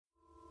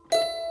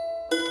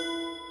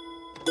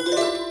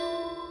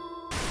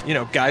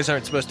Guys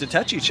aren't supposed to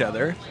touch each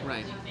other.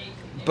 Right.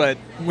 But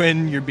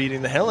when you're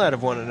beating the hell out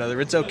of one another,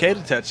 it's okay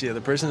to touch the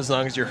other person as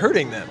long as you're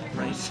hurting them.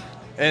 Right.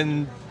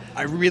 And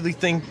I really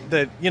think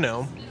that,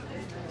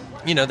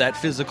 that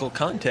physical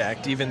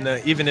contact, even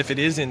if it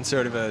is in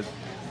sort of a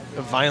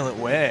violent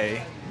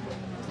way,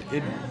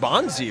 it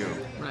bonds you.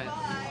 Right.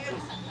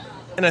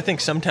 And I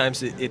think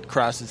sometimes it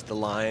crosses the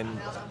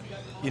line,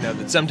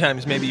 that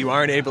sometimes maybe you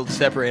aren't able to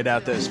separate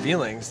out those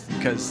feelings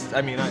because,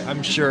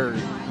 I'm sure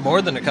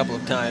more than a couple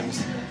of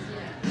times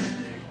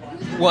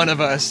one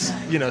of us,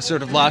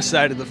 sort of lost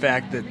sight of the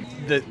fact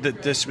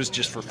that this was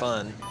just for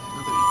fun.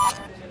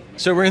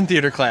 So we're in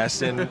theater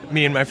class, and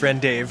me and my friend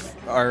Dave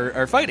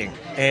are fighting.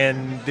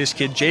 And this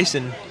kid,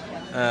 Jason,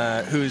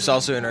 who's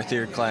also in our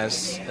theater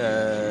class,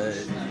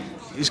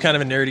 he's kind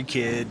of a nerdy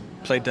kid,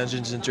 played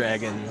Dungeons &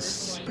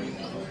 Dragons.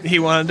 He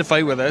wanted to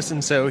fight with us,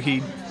 and so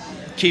he'd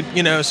keep,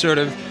 sort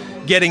of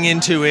getting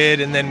into it,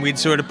 and then we'd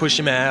sort of push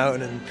him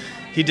out, and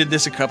he did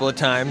this a couple of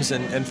times,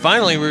 and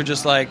finally we were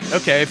just like,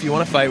 okay, if you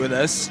want to fight with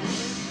us,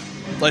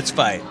 let's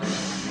fight.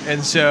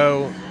 And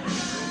so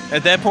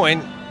at that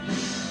point,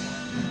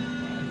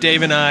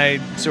 Dave and I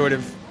sort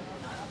of,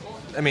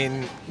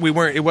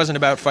 it wasn't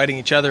about fighting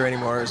each other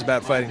anymore, it was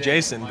about fighting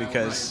Jason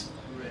because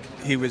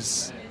he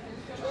was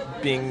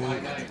being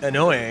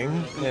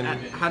annoying. And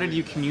how did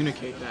you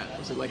communicate that?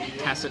 Was it like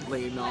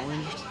tacitly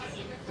acknowledged?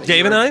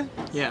 Dave and I?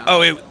 Yeah.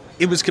 Oh,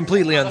 it was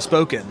completely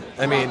unspoken.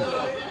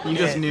 You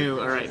just knew,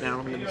 all right, now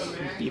I'm going to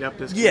beat up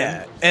this kid.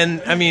 Yeah,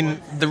 and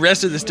the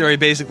rest of the story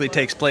basically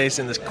takes place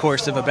in the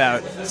course of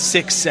about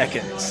 6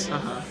 seconds.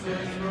 Uh-huh.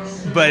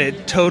 But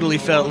it totally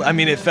felt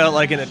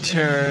like an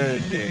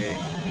eternity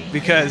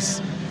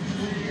because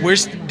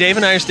Dave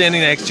and I are standing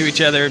next to each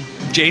other,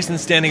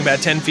 Jason's standing about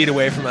 10 feet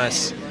away from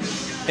us,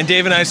 and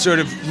Dave and I sort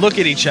of look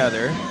at each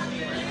other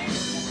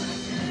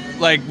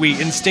like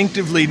we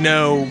instinctively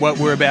know what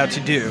we're about to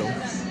do,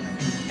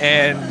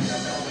 and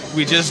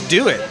we just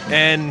do it.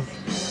 And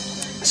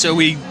so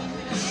we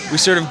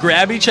sort of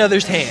grab each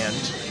other's hand,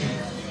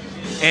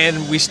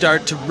 and we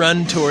start to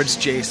run towards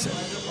Jason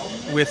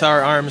with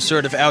our arms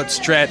sort of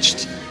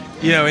outstretched,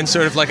 in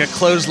sort of like a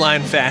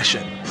clothesline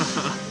fashion.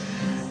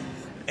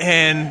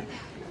 And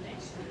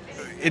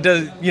it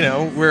does,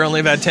 we're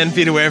only about 10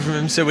 feet away from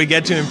him, so we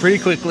get to him pretty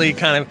quickly,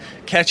 kind of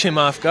catch him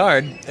off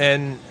guard,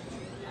 and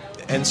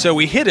so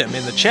we hit him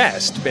in the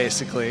chest,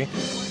 basically.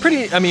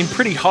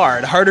 Pretty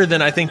hard, harder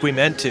than I think we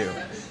meant to.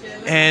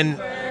 And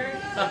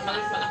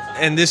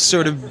this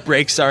sort of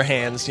breaks our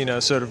hands,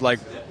 sort of like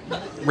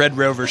Red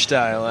Rover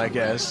style, I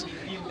guess.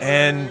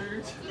 And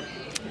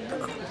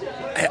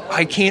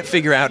I can't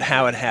figure out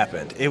how it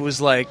happened. It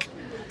was like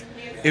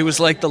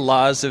the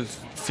laws of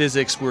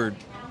physics were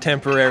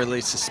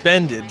temporarily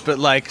suspended, but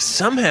like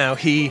somehow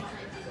he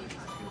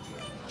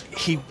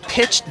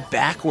pitched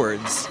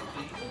backwards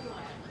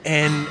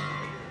and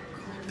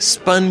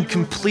spun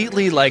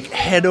completely like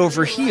head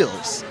over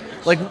heels.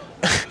 Like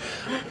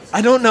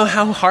I don't know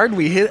how hard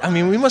we hit.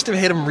 We must have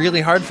hit him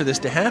really hard for this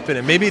to happen,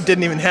 and maybe it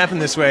didn't even happen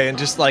this way, and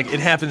just like it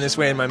happened this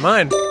way in my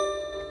mind.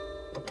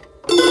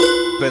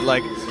 But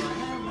like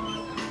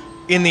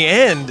in the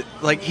end,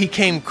 like he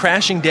came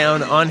crashing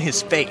down on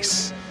his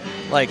face.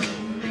 Like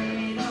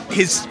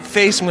his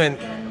face went.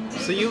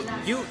 So you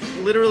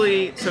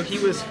literally, so he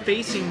was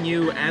facing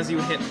you as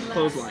you hit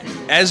clothesline.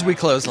 As we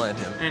clotheslined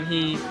him. And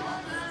he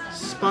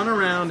spun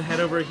around head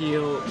over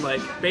heel,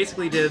 like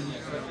basically did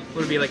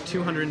what would be like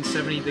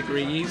 270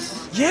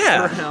 degrees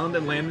around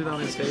and landed on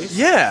his face.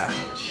 Yeah.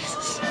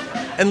 Jesus.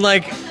 And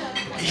like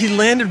he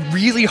landed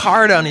really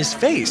hard on his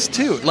face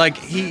too. Like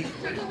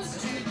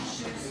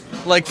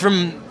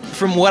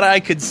from what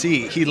I could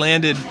see, he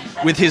landed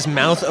with his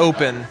mouth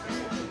open,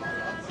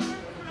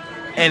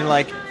 and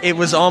like it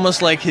was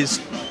almost like his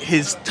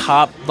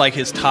top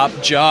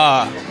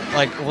jaw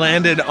like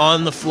landed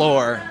on the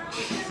floor.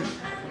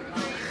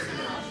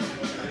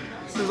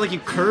 It was like you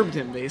curbed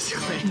him,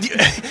 basically.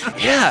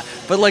 Yeah,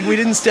 but like we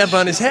didn't step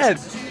on his head,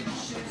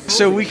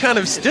 so we kind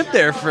of stood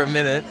there for a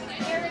minute,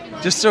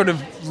 just sort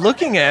of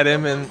looking at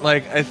him, and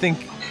like I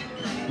think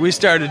we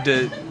started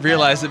to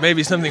realize that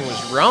maybe something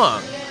was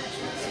wrong.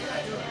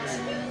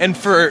 And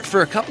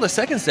for a couple of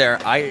seconds there,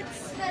 I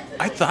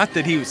thought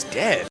that he was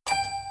dead.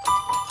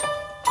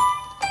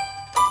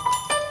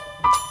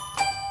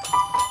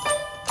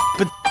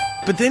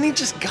 But then he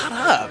just got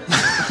up.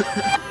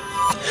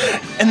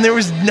 And there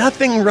was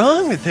nothing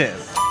wrong with him.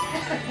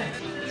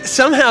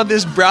 Somehow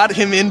this brought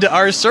him into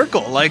our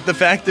circle, like the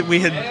fact that we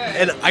had,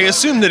 and I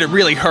assumed that it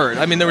really hurt.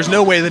 There was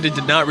no way that it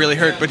did not really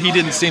hurt, but he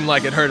didn't seem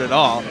like it hurt at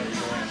all.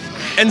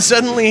 And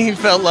suddenly he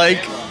felt like,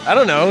 I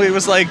don't know, it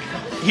was like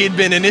he had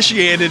been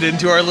initiated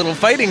into our little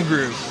fighting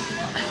group.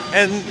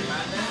 And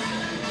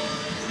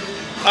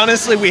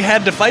honestly, we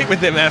had to fight with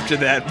him after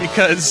that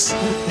because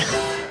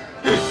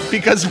we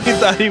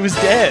thought he was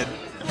dead.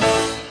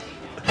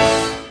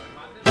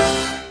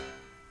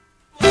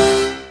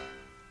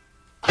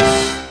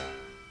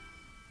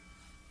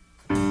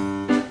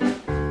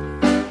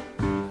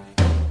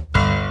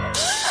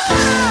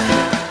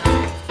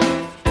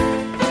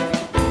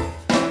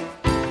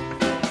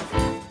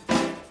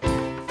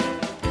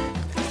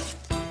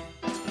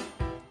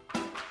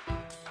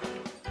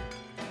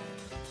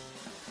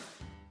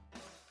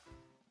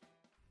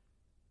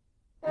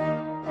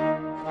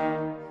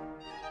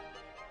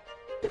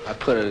 I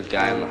put a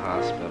guy in the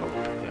hospital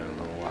here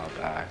a little while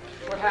back.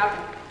 What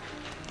happened?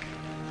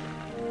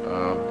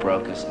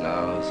 Broke his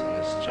nose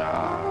and his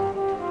jaw,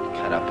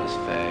 cut up his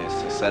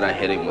face. He said I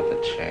hit him with a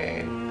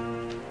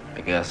chain. I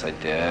guess I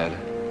did.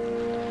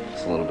 I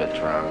was a little bit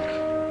drunk.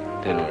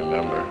 Didn't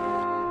remember.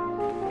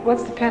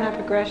 What's the pent-up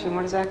aggression?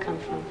 Where does that come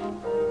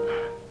from?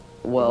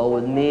 Well,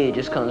 with me, it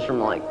just comes from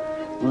like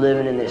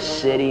living in this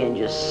city and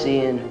just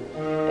seeing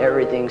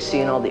everything,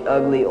 seeing all the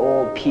ugly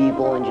old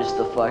people and just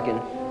the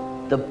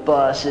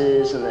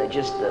buses and the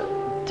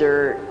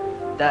dirt.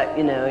 That,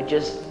 you know,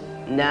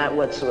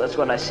 that's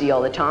what I see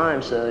all the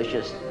time. So it's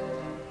just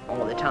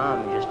all the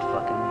time, I'm just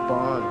fucking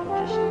bummed,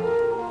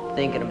 just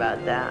thinking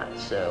about that.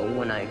 So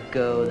when I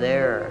go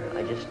there,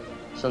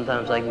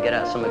 sometimes I can get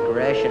out some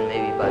aggression,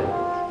 maybe by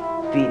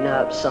beating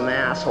up some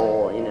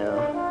asshole, you know.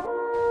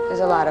 There's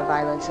a lot of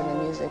violence in the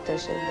music. There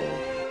should be.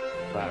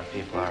 A lot of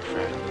people are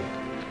friendly.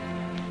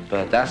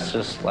 But that's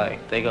just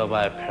like, they go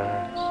by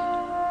appearance.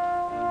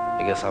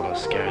 I guess I'm a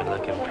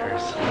scary-looking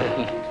person.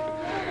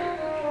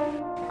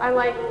 I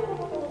like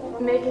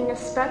making a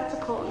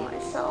spectacle of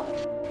myself.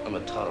 I'm a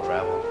total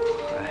rebel.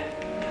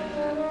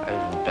 I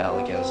rebel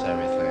against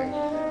everything.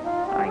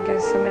 I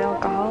guess I'm an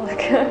alcoholic.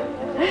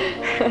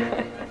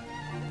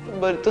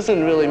 But it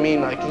doesn't really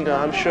mean like, you know,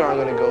 I'm sure I'm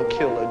gonna go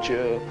kill a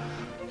Jew.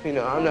 You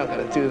know, I'm not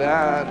gonna do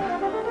that.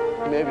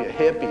 Maybe a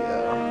hippie,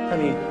 though. I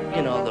mean,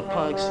 you know, the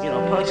punks,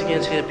 punks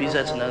against hippies,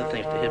 that's another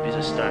thing if the hippies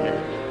are starting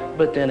it.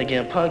 But then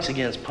again, punks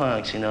against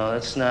punks,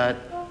 it's not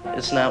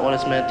what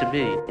it's meant to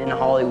be. In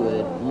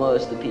Hollywood,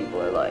 most of the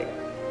people are like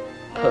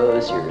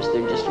posers.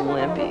 They're just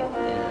wimpy, you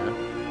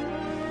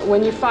know.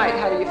 When you fight,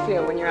 how do you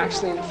feel? When you're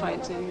actually in a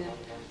fight,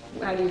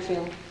 how do you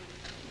feel?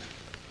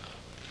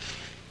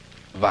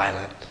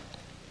 Violent.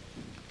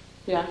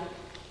 Yeah.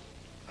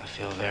 I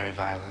feel very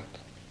violent.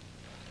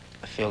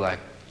 I feel like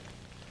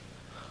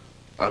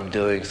I'm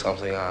doing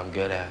something I'm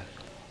good at.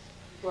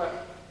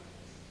 What?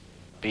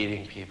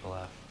 Beating people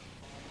up.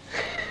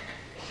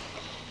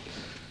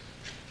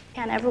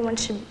 And everyone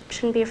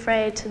shouldn't be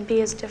afraid to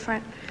be as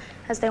different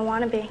as they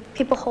want to be.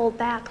 People hold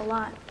back a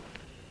lot.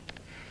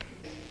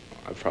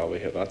 I'd probably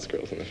hit lots of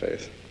girls in the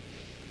face.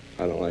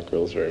 I don't like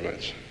girls very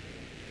much.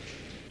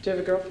 Do you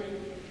have a girlfriend?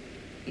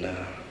 No.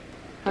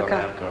 How Don't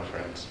come? have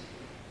girlfriends.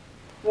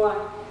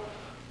 Why?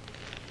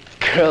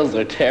 Girls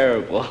are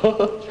terrible.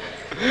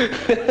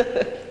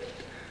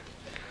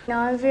 No,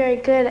 I'm very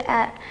good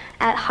at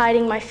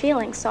hiding my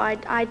feelings, so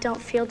I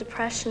don't feel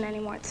depression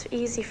anymore. It's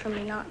easy for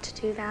me not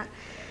to do that.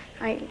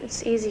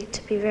 It's easy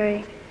to be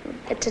very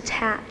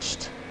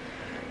detached.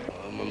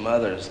 My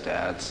mother's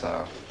dad,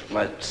 so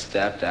my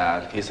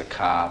stepdad, he's a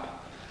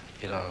cop.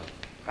 You know,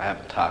 I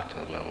haven't talked to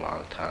him in a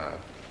long time.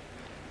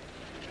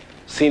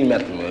 Seen him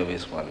at the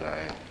movies one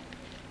night.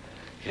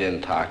 He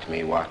didn't talk to me,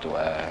 he walked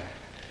away.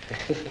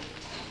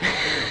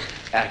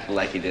 Acted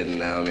like he didn't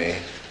know me.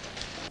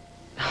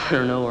 I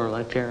don't know where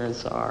my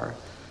parents are.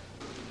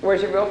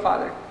 Where's your real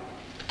father?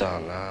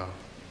 Don't know.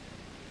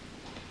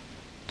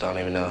 Don't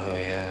even know who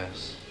he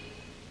is.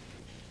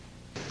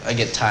 I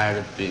get tired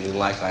of being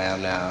like I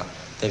am now. I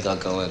think I'll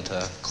go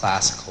into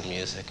classical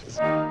music.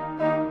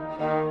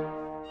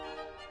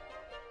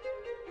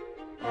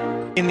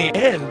 In the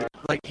end,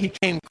 like, he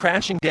came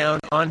crashing down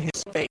on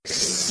his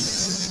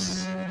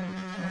face.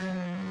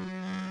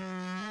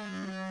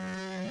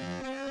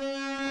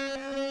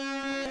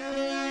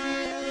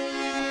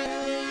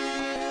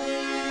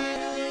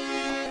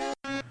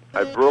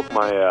 I broke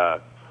my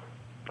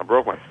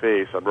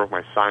face. I broke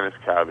my sinus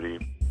cavity.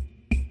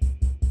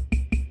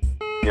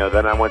 You know,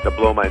 then I went to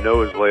blow my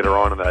nose later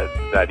on in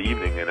that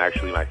evening, and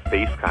actually my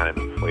face kind of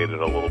inflated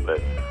a little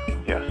bit.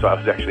 You know, so I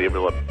was actually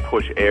able to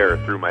push air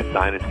through my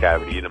sinus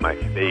cavity into my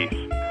face.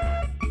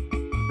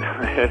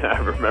 And I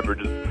remember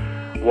just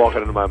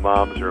walking into my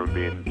mom's room,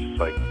 being just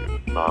like,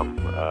 "Mom,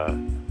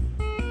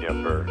 you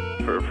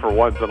know, for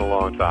once in a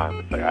long time,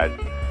 it's like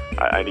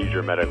I need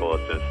your medical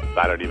assistance.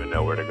 I don't even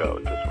know where to go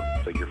with this one.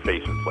 It's like your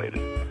face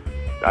inflated."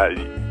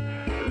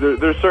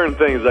 There's certain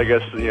things, I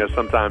guess, you know,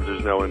 sometimes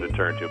there's no one to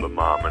turn to but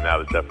Mom, and that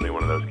was definitely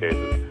one of those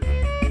cases.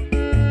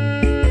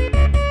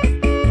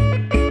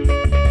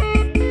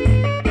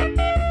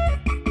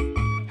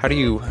 How do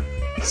you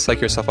psych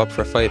yourself up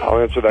for a fight? I'll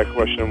answer that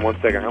question in 1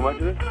 second. How much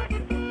is it?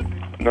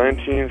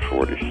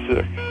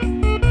 1946.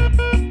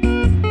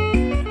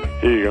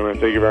 Here you go, man.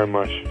 Thank you very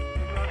much.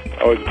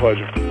 Always a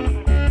pleasure.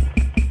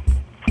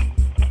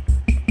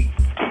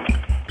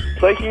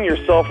 Psyching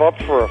yourself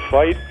up for a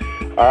fight,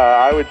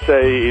 I would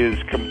say,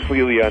 is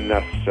completely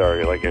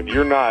unnecessary. Like, if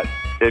you're not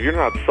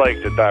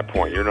psyched at that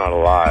point, you're not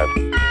alive.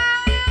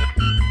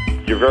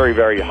 You're very,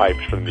 very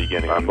hyped from the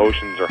beginning.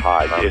 Emotions are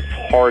high. It's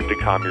hard to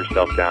calm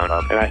yourself down.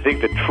 And I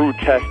think the true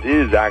test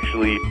is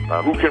actually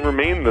who can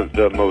remain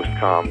the most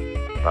calm,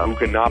 who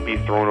can not be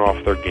thrown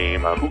off their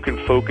game, who can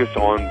focus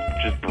on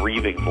just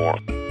breathing more.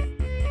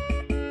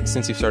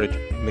 Since you've started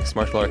mixed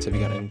martial arts, have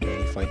you gotten into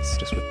any fights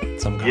just with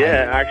some guy?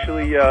 Yeah,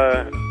 actually,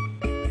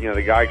 you know,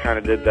 the guy kind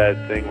of did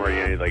that thing where,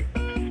 you know, he like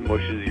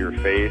smushes your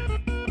face.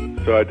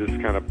 So I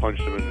just kind of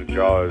punched him in the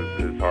jaw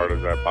as hard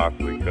as I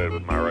possibly could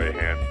with my right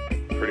hand.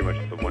 Pretty much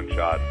just a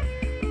one-shot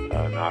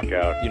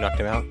knockout. You knocked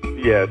him out?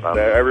 Yes.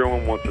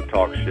 Everyone wants to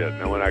talk shit.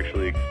 No one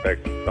actually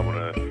expects someone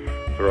to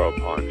throw a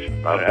punch.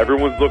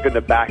 Everyone's looking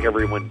to back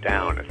everyone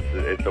down.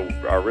 It's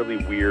a really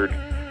weird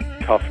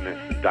toughness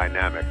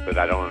dynamic that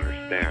I don't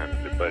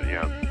understand. But, you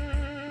know,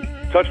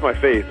 touch my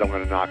face, I'm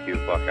going to knock you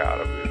the fuck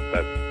out of it.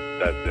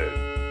 That's it.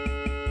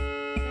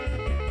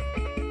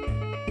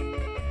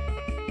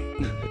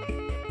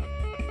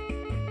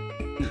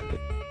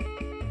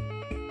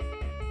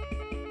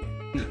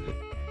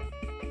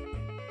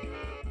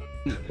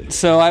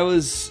 So I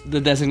was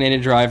the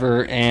designated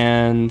driver,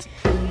 and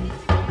I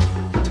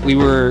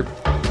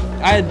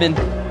had been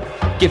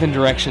given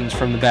directions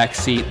from the back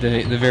seat,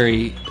 the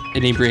very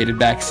inebriated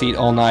back seat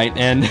all night,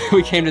 and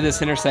we came to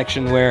this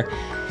intersection where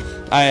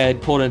I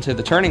had pulled into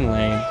the turning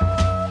lane,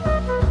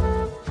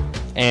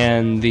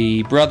 and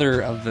the brother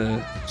of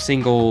the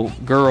single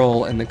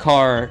girl in the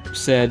car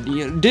said,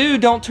 "Dude,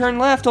 don't turn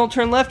left,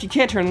 you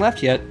can't turn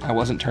left yet." I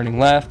wasn't turning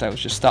left, I was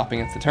just stopping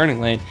at the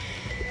turning lane.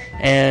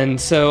 And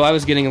so I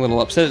was getting a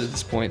little upset at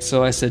this point,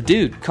 so I said,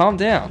 "Dude, calm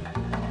down."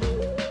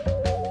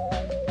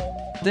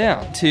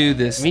 Down to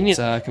this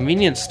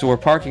convenience store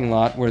parking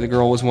lot where the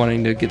girl was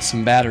wanting to get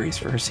some batteries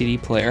for her CD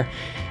player.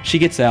 She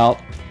gets out,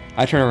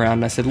 I turn around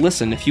and I said,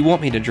 "Listen, if you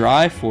want me to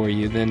drive for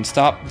you, then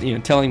stop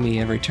telling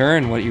me every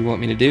turn what you want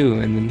me to do."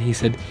 And then he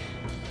said,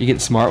 "You getting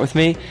smart with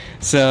me?"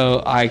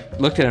 So I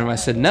looked at him and I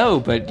said,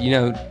 "No, but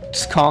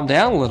just calm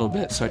down a little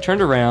bit." So I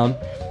turned around,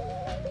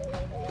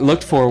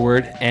 looked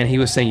forward, and he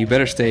was saying, "You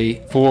better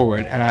stay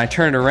forward." And I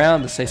turned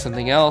around to say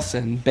something else,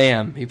 and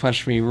bam, he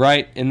punched me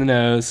right in the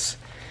nose.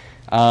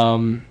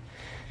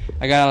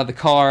 I got out of the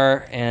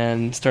car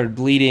and started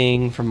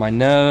bleeding from my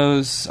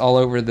nose all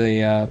over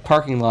the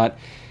parking lot,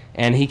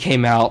 and he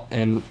came out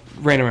and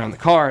ran around the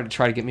car to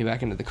try to get me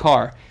back into the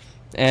car.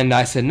 And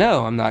I said,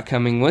 "No, I'm not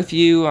coming with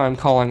you. I'm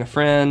calling a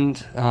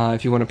friend.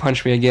 If you want to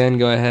punch me again,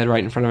 go ahead,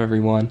 right in front of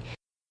everyone."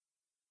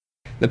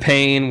 The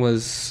pain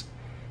was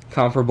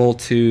comparable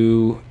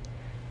to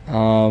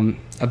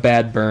a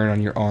bad burn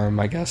on your arm,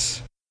 I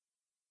guess.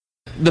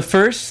 The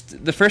first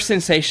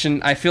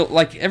sensation, I feel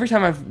like every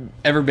time I've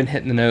ever been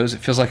hit in the nose, it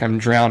feels like I'm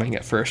drowning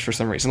at first for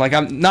some reason. Like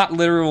I'm not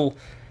literal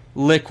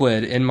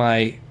liquid in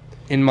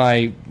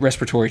my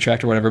respiratory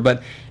tract or whatever,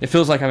 but it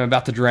feels like I'm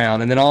about to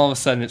drown, and then all of a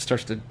sudden it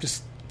starts to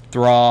just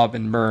throb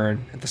and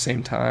burn at the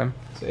same time.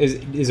 So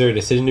is there a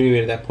decision to be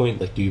made at that point?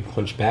 Like, do you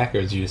punch back,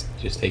 or do you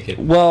just take it?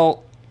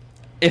 Well,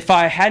 if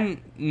I hadn't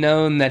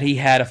known that he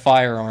had a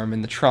firearm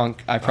in the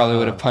trunk, I probably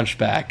would have punched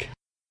back.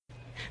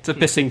 It's a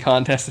pissing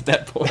contest at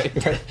that point.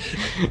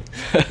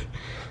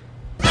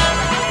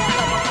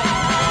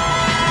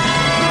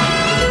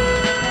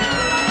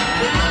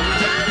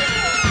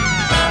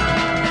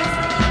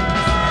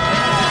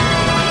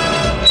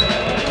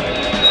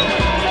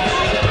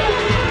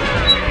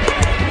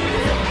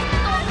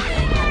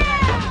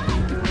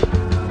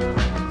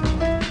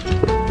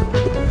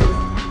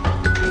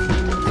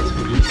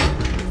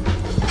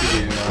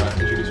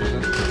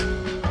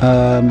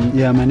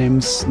 Yeah, my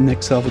name's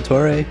Nick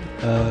Salvatore,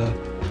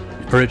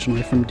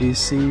 originally from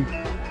DC.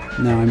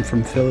 Now I'm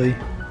from Philly,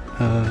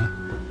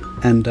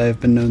 and I've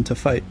been known to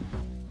fight.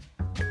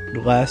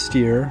 Last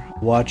year,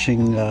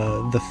 watching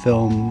the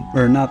film,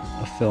 or not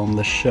a film,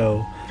 the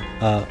show,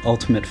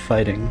 Ultimate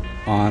Fighting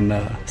on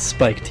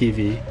Spike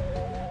TV,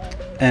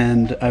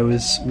 and I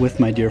was with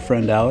my dear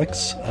friend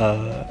Alex,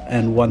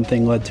 and one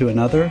thing led to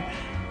another,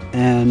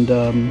 and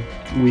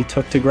we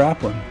took to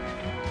grappling.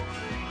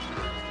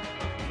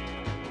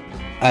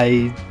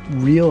 I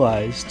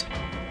realized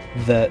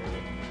that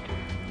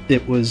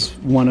it was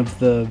one of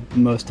the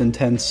most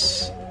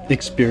intense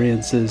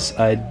experiences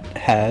I'd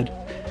had,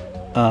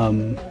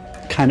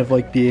 kind of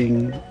like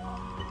being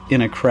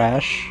in a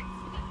crash,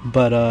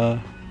 but,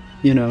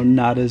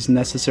 not as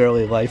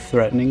necessarily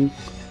life-threatening,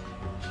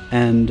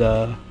 and,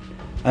 I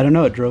don't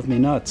know, it drove me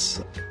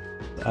nuts.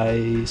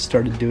 I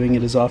started doing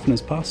it as often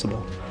as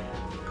possible.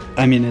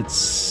 I mean,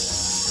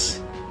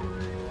 it's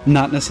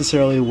not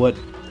necessarily what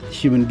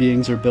human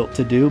beings are built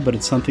to do, but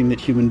it's something that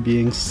human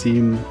beings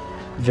seem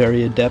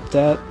very adept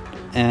at,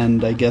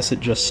 and I guess it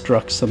just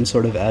struck some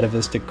sort of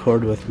atavistic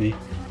chord with me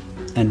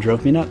and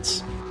drove me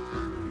nuts.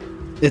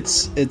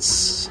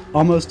 It's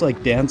almost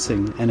like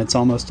dancing, and it's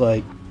almost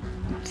like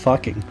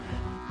fucking.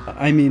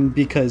 I mean,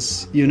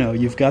 because,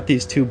 you've got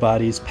these two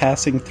bodies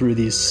passing through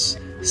these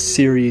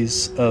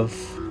series of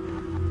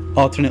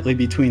alternately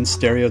between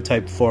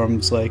stereotype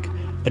forms like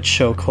a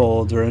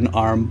chokehold or an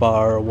arm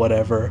bar or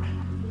whatever,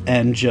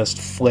 and just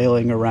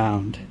flailing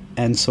around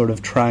and sort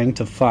of trying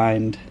to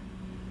find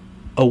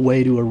a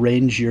way to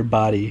arrange your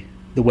body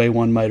the way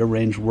one might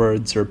arrange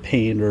words or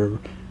paint or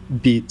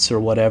beats or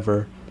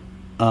whatever,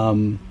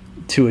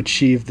 to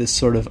achieve this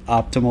sort of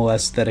optimal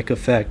aesthetic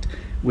effect,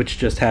 which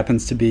just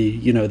happens to be,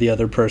 the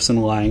other person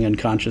lying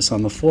unconscious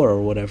on the floor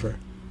or whatever.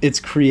 It's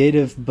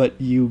creative, but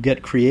you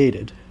get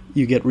created.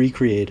 You get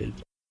recreated.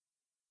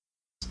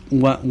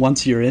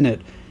 Once you're in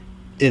it,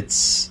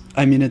 it's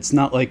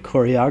not like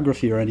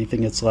choreography or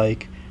anything. It's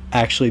like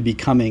actually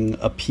becoming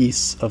a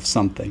piece of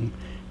something,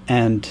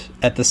 and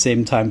at the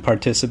same time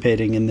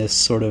participating in this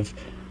sort of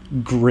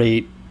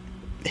great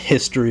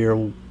history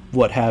or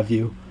what have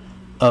you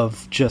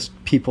of just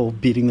people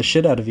beating the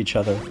shit out of each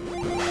other.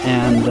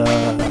 And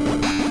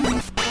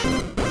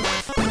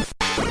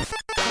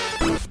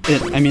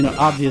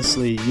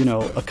obviously,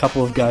 a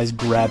couple of guys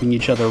grabbing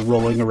each other,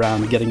 rolling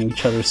around, getting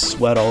each other's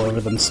sweat all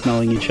over them,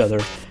 smelling each other,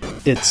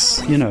 it's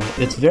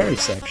very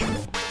sexual.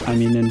 I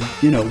mean, and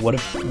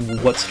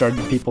what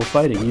started people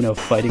fighting?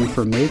 Fighting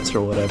for mates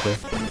or whatever.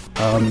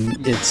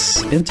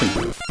 It's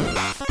intimate.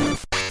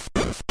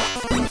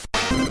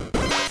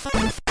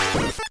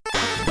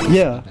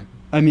 Yeah,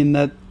 I mean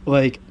that,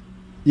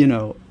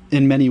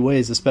 in many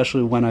ways,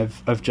 especially when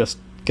I've just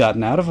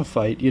gotten out of a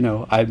fight,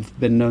 I've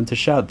been known to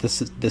shout,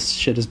 this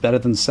shit is better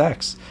than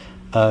sex.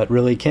 It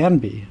really can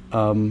be.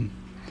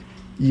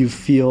 You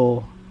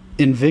feel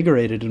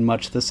invigorated in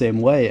much the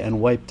same way and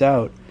wiped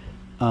out.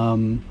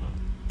 And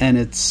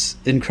it's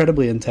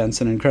incredibly intense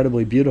and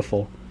incredibly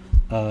beautiful,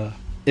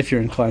 if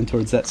you're inclined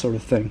towards that sort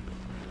of thing.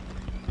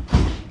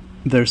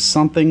 There's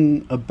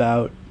something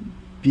about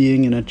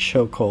being in a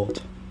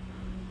chokehold,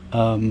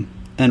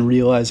 and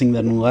realizing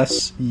that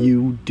unless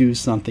you do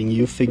something,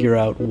 you figure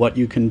out what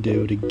you can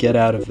do to get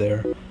out of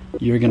there,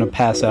 you're going to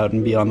pass out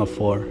and be on the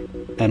floor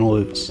and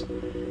lose.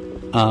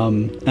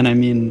 And I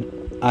mean,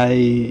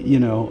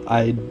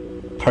 I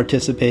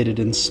participated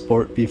in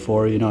sport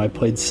before. I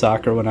played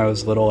soccer when I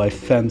was little. I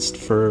fenced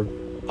for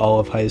all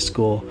of high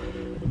school.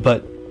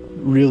 But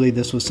really,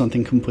 this was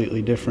something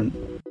completely different.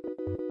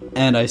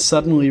 And I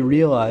suddenly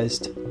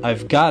realized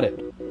I've got it.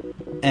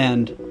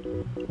 And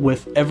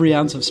with every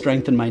ounce of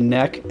strength in my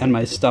neck and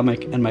my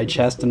stomach and my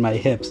chest and my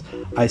hips,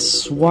 I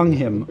swung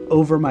him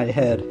over my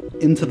head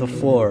into the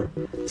floor,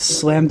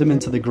 slammed him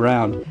into the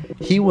ground.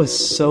 He was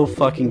so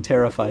fucking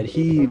terrified.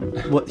 He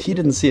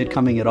didn't see it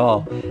coming at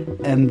all.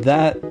 And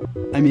that,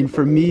 I mean,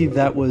 for me,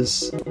 that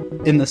was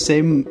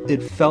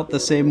it felt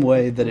the same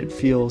way that it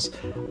feels.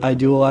 I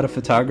do a lot of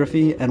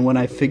photography, and when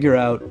I figure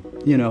out,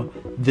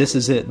 this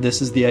is it,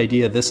 this is the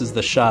idea, this is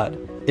the shot,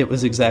 it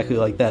was exactly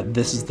like that.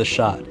 This is the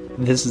shot.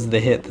 This is the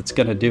hit that's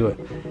going to do it.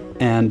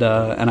 And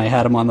I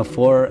had him on the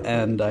floor,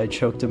 and I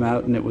choked him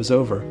out, and it was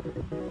over.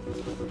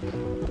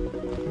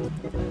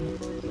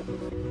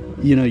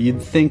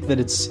 You'd think that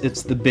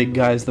it's the big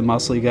guys, the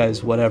muscly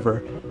guys,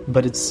 whatever,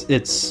 but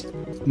it's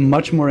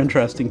much more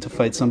interesting to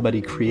fight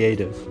somebody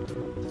creative,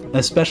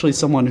 especially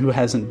someone who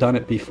hasn't done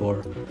it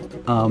before.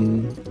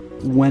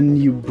 When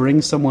you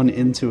bring someone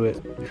into it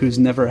who's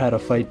never had a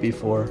fight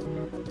before,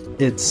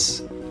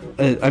 it's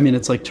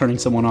like turning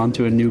someone on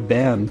to a new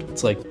band.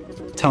 It's like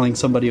telling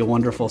somebody a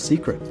wonderful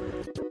secret.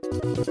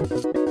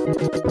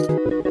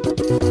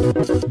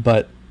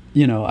 But,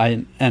 me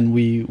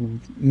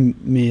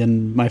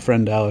and my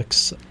friend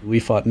Alex, we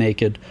fought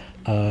naked,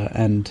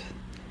 and,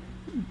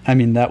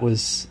 that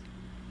was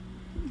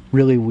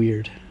really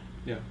weird.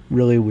 Yeah.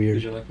 Really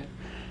weird. Did you like it?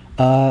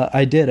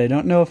 I did. I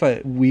don't know if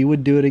we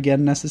would do it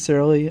again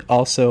necessarily.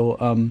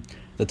 Also,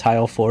 the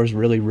tile floors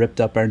really ripped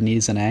up our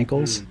knees and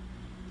ankles.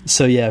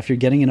 So yeah, if you're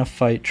getting in a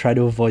fight, try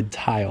to avoid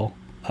tile.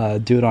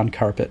 Do it on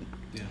carpet.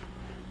 Yeah.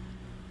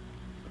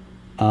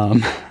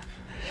 I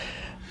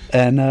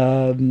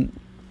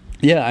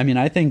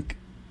think,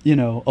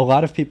 a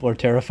lot of people are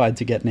terrified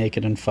to get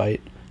naked and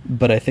fight,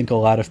 but I think a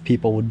lot of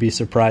people would be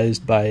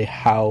surprised by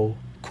how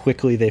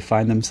quickly they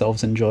find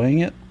themselves enjoying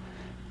it.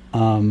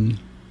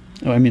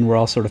 We're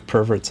all sort of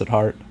perverts at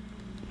heart.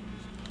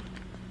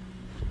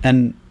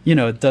 And,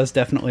 it does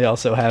definitely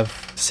also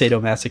have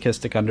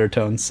sadomasochistic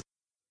undertones.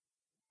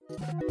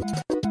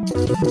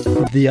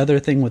 The other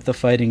thing with the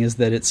fighting is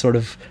that it sort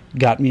of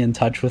got me in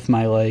touch with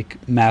my,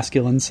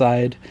 masculine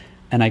side,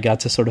 and I got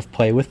to sort of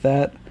play with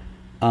that.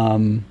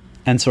 And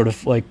sort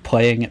of,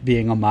 playing at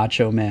being a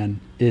macho man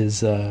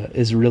is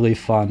really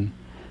fun.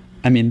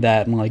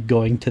 That and,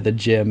 going to the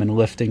gym and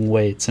lifting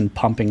weights and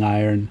pumping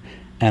iron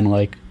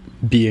and,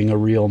 being a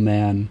real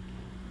man.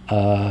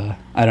 I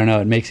don't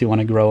know, it makes you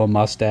want to grow a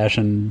mustache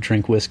and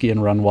drink whiskey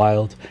and run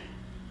wild.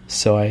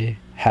 So I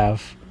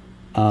have.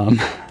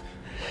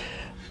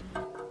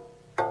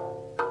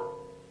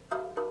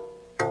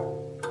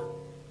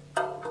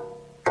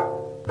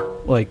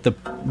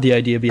 The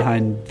idea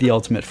behind the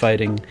ultimate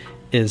fighting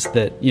is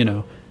that,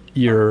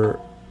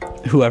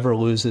 whoever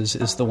loses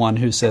is the one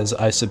who says,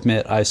 I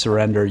submit, I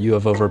surrender, you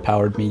have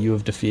overpowered me, you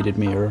have defeated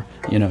me, or,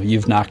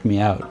 you've knocked me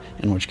out,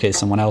 in which case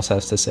someone else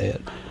has to say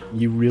it.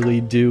 You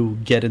really do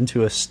get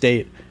into a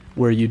state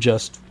where you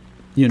just,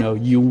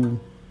 you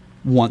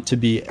want to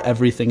be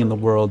everything in the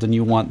world, and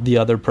you want the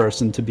other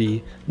person to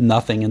be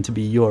nothing and to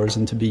be yours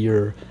and to be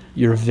your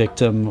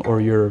victim, or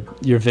your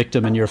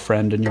victim and your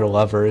friend and your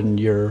lover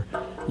and your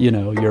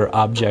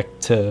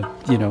object to,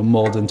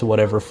 mold into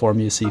whatever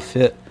form you see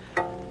fit.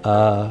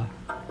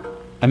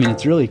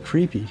 It's really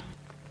creepy.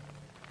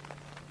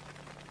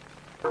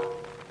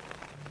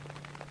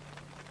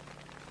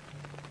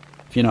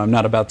 I'm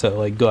not about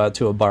to go out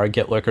to a bar,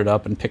 get liquored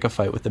up, and pick a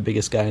fight with the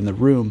biggest guy in the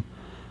room.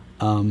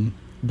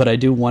 But I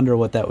do wonder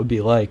what that would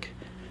be like.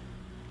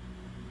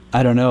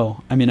 I don't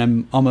know. I mean,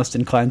 I'm almost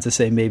inclined to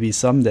say maybe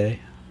someday,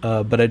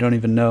 but I don't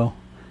even know.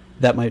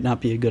 That might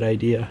not be a good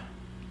idea.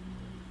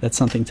 That's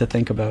something to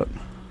think about.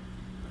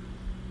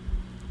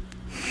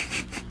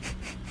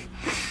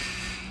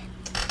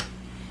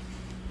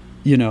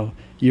 You know,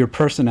 your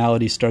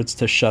personality starts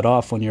to shut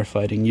off when you're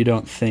fighting. You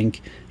don't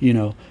think, you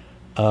know,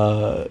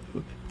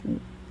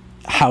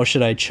 how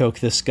should I choke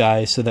this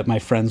guy so that my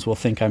friends will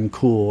think I'm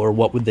cool, or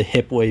what would the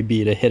hip way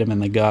be to hit him in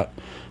the gut?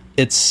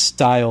 It's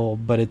style,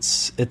 but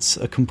it's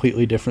a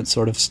completely different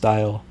sort of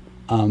style,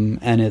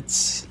 and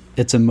it's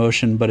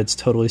emotion, but it's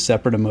totally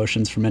separate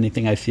emotions from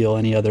anything I feel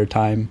any other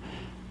time.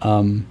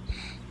 And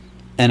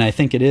I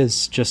think it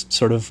is just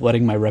sort of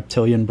letting my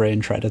reptilian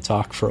brain try to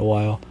talk for a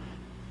while.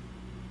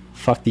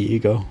 Fuck the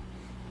ego.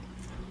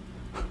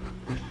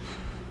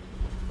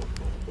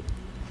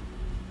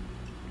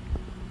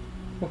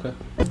 Okay.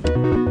 I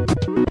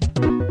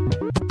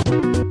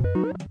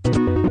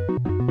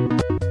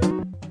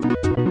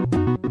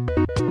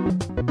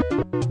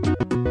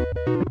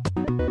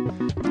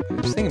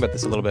was thinking about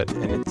this a little bit,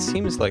 and it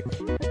seems like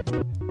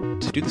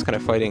to do this kind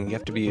of fighting, you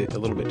have to be a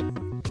little bit,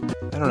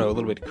 I don't know, a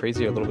little bit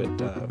crazy, or a little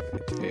bit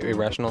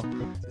irrational.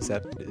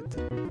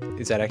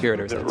 Is that accurate,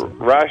 or is that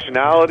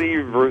rationality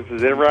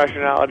versus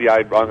irrationality?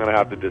 I'm going to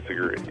have to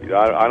disagree.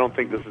 I don't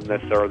think this is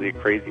necessarily a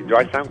crazy. Do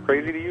I sound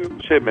crazy to you?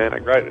 Shit, man, I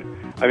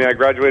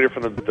graduated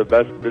from the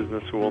best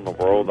business school in the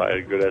world. I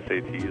had good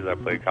SATs. I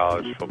played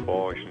college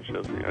football,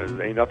 relationships. You know,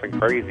 there ain't nothing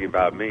crazy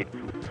about me.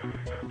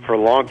 For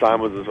a long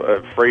time, I was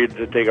afraid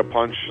to take a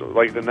punch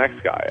like the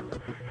next guy.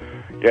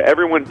 Yeah,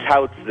 everyone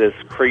touts this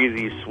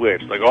crazy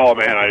switch, like, oh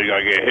man, I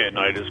get hit and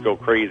I just go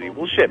crazy.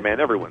 Well, shit, man,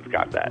 everyone's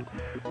got that.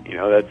 You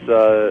know,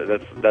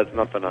 that's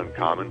nothing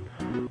uncommon.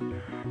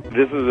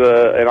 This is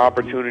an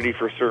opportunity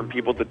for certain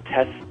people to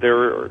test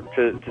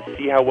to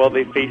see how well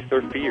they face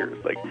their fears.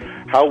 Like,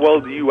 how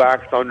well do you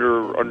act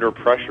under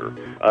pressure?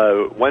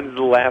 When's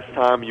the last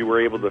time you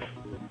were able to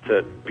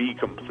be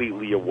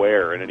completely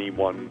aware in any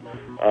one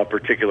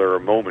particular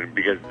moment,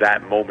 because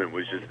that moment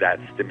was just that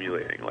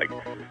stimulating? Like,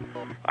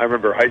 I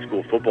remember high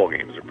school football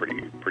games are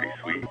pretty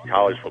sweet.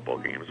 College football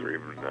games are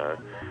even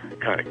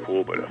kind of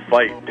cool, but a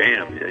fight,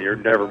 damn,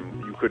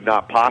 you could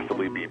not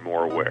possibly be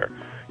more aware.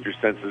 Your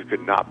senses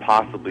could not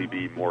possibly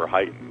be more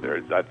heightened.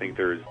 I think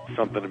there's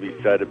something to be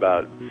said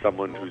about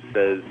someone who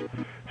says,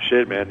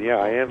 shit, man, yeah,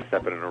 I am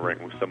stepping in a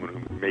ring with someone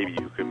who maybe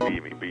you can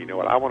beat me, but you know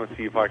what, I want to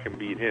see if I can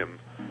beat him,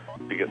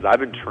 because I've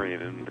been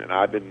training and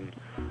I've been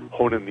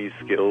honing these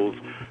skills.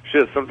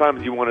 Shit,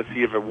 sometimes you want to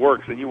see if it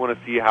works, and you want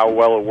to see how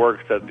well it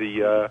works at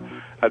the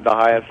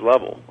highest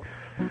level.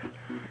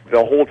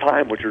 The whole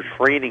time what you're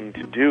training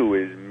to do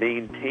is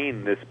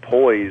maintain this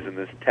poise and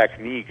this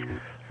technique.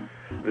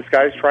 This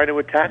guy's trying to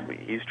attack me.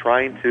 He's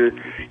trying to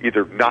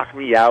either knock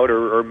me out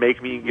or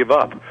make me give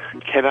up.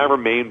 Can I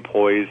remain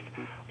poised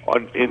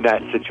in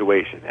that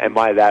situation? Am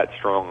I that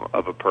strong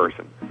of a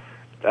person?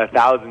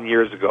 1,000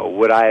 years ago,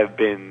 would I have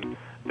been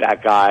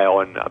that guy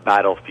on a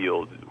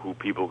battlefield who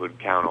people could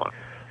count on?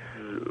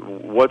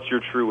 What's your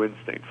true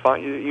instinct?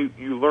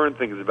 You learn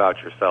things about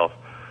yourself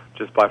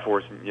just by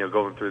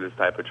going through this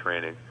type of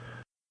training.